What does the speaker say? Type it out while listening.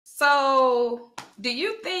So, do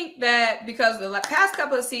you think that because the past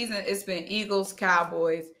couple of seasons it's been Eagles,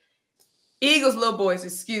 Cowboys, Eagles, little boys,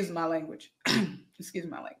 excuse my language. Excuse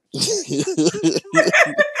my language.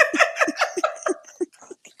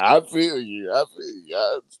 I feel you. I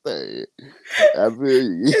understand. I feel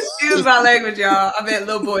you. Excuse my language, y'all. I meant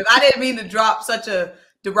little boys. I didn't mean to drop such a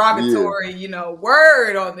derogatory,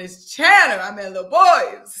 word on this channel. I meant little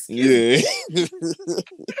boys. Excuse me.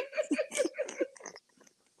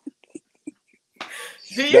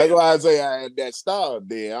 That's why I say I had that style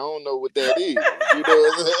there. I don't know what that is. You know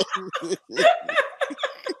what I'm saying?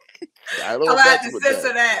 I don't I'm about to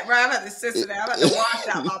censor that, bro. I'm about to censor that. I'm about to wash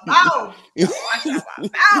out my mouth. Wash out my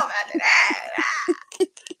mouth after that.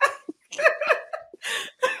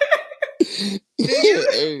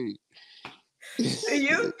 Do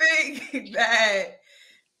you think that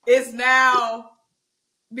it's now,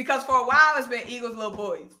 because for a while it's been Eagles, little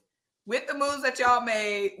boys, with the moves that y'all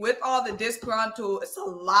made, with all the disgruntled, it's a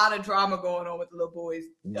lot of drama going on with the little boys.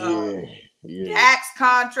 Dak's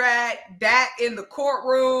contract, Dak in the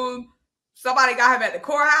courtroom. Somebody got him at the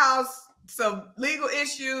courthouse. Some legal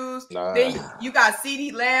issues. Then you got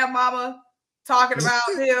CeeDee Lamb mama talking about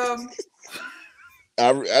him.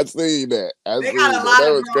 I seen that. They got a lot that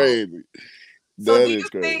of was drama. Crazy. So do you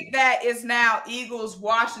think that it's now Eagles,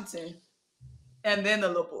 Washington, and then the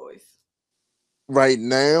little boys? Right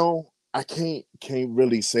now, I can't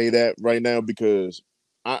really say that right now because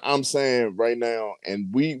I'm saying right now, and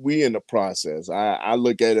we in the process. I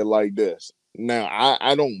look at it like this. Now,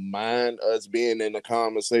 I don't mind us being in the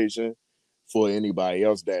conversation for anybody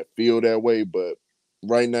else that feel that way, but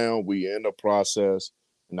right now we in the process,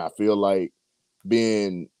 and I feel like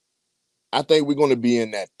I think we're going to be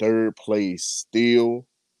in that third place still,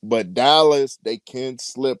 but Dallas, they can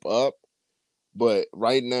slip up, but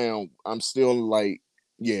right now I'm still like,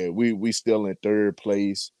 yeah, we still in third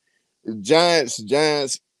place.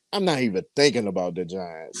 Giants, I'm not even thinking about the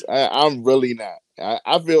Giants. I'm really not.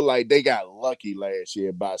 I feel like they got lucky last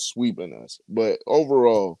year by sweeping us. But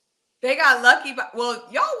overall, they got lucky. Well,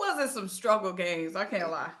 y'all was in some struggle games. I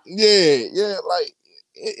can't lie. Yeah. Like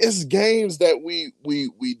it's games that we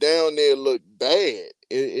down there look bad.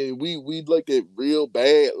 We looked at real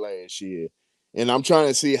bad last year. And I'm trying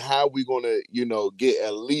to see how we're gonna, get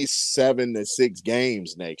at least 7 to 6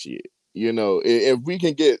 games next year. If we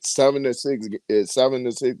can get 7 to 6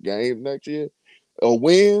 games next year, or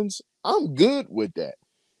wins, I'm good with that.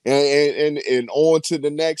 And on to the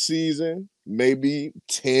next season, maybe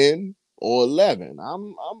 10 or 11.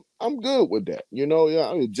 I'm good with that.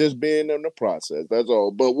 Just being in the process. That's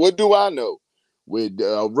all. But what do I know? With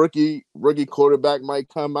rookie quarterback might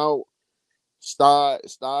come out, start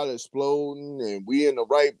exploding, and we in the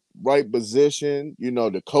right position.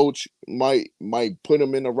 The coach might put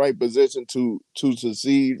him in the right position to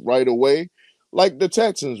succeed right away, like the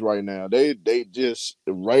Texans right now. They just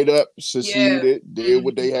right up succeeded, did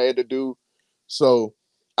what they had to do. So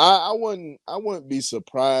I wouldn't be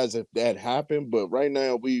surprised if that happened, but right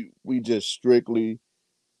now we just strictly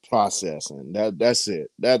processing. That's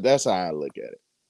it. That's how I look at it.